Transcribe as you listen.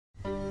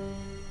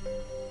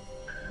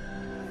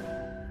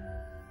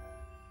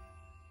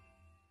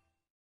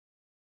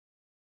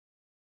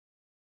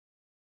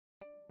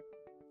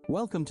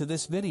Welcome to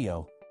this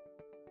video.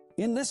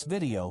 In this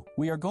video,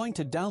 we are going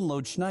to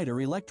download Schneider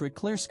Electric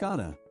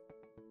ClearSCADA.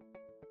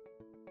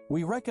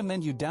 We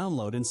recommend you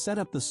download and set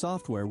up the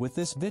software with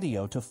this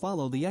video to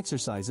follow the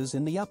exercises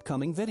in the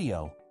upcoming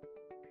video.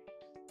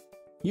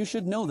 You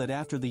should know that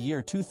after the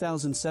year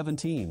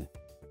 2017,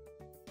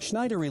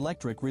 Schneider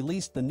Electric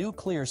released the new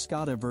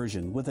ClearSCADA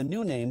version with a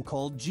new name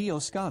called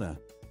GeoSCADA.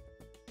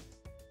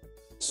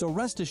 So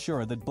rest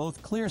assured that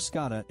both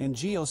ClearSCADA and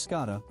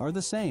GeoSCADA are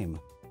the same.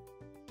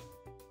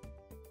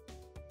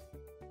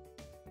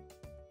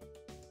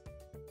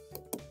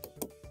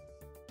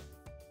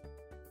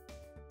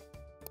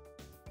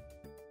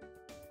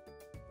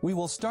 We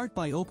will start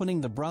by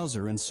opening the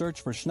browser and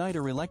search for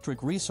Schneider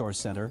Electric Resource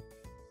Center.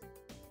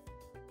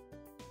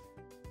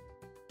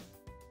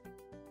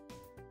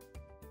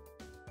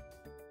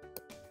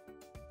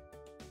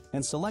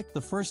 And select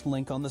the first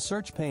link on the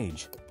search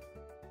page.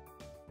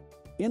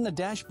 In the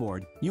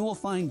dashboard, you will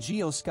find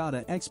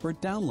GeoSCADA Expert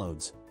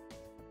Downloads.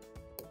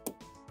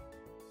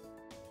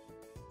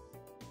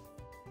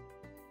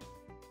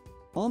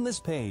 On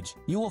this page,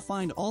 you will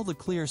find all the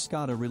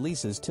ClearSCADA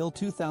releases till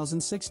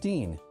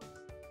 2016.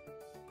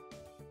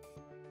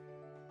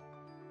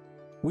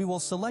 We will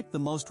select the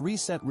most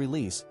recent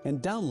release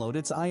and download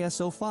its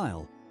ISO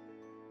file.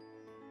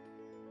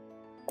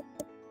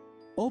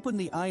 Open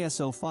the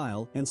ISO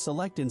file and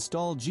select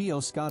Install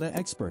GeoSCADA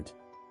Expert.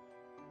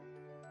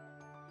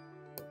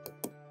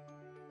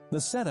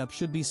 The setup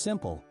should be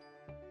simple,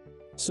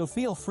 so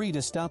feel free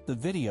to stop the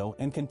video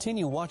and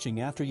continue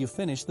watching after you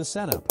finish the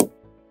setup.